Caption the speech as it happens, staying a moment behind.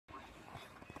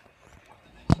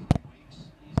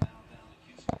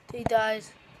Hey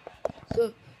guys,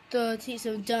 the teach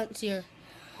some dunks here,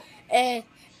 and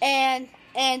and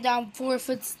I'm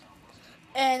 4'10",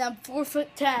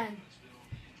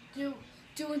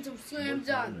 doing some slam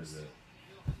dunks.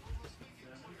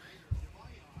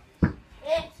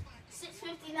 It's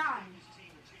 6:59.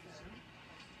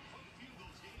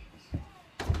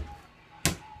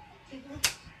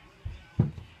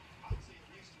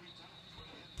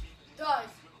 Guys.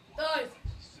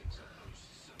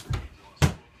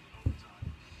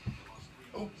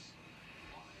 Oh.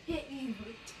 Hit me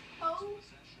with toe.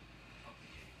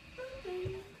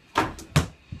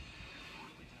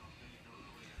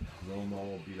 Roma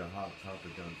will be the hot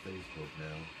topic on Facebook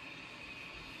now.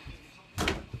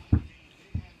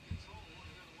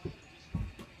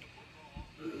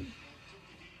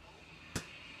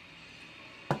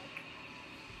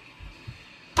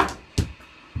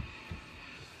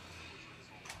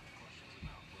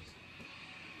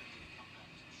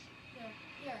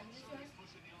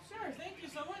 Sure, thank you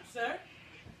so much, sir.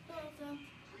 Welcome.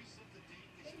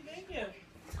 Thank you.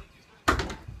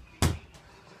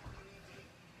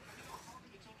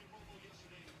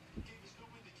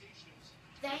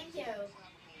 Thank you.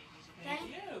 Thank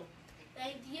you.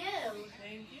 Thank you.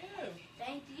 Thank you.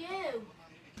 Thank you.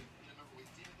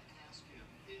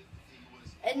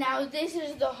 And now this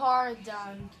is the hard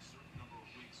dunk.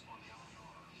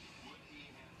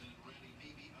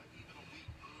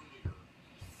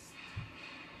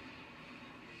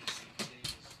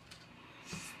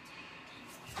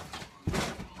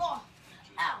 Oh,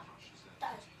 ow.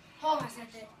 Hold on a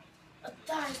second.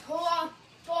 Hold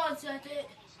on a second.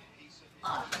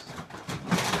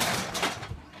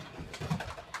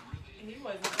 He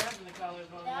wasn't grabbing the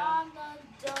collarbone. Now I'm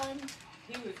done.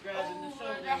 He was grabbing the Over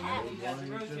shoulder the and head. he got the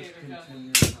Why don't you rotator just cuff.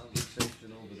 continue the conversation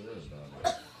over there about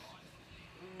it?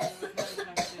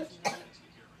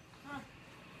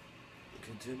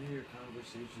 Continue your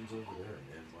conversations over there,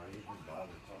 man. Why even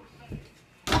bother talking to me?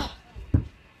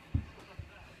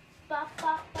 Ba,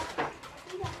 ba, ba.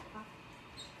 Beat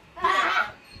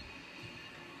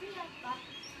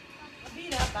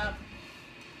up, Bob.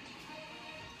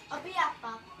 I'll be up,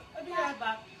 Bob. Beat up,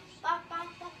 Bob. Bop, bop,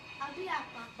 bop. I'll be up,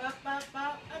 Bob. Bop, bop,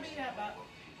 bop. Beat up, Bob.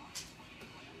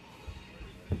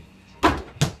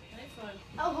 Nice one.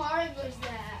 How hard was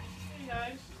that? Hey,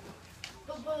 guys.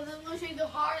 But let me show you the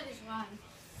hardest one.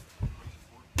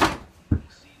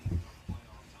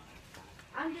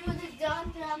 I'm doing the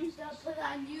dunk and I'm gonna put it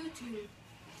on YouTube.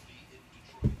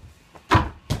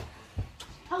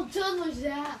 How good was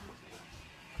that?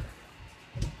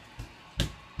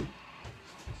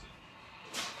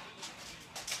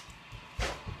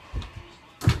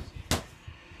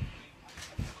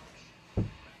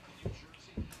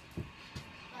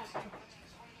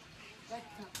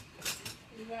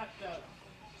 You wrapped up.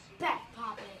 Back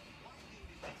pop it.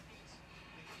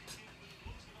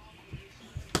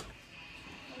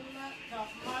 Laptop,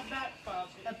 my back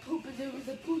pocket. The poop is over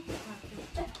the poop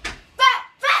pocket. Fat!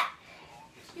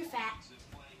 You're fat.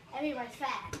 Everybody's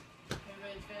fat.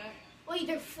 Everybody's back. Well,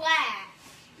 you're flat.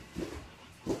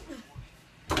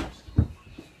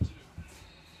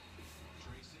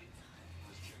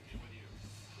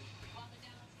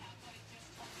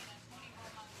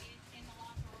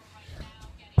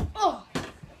 Oh,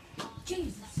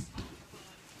 Jesus.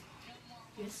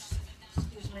 Yes,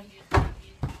 excuse me.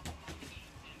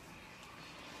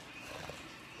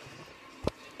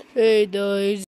 Hey, guys.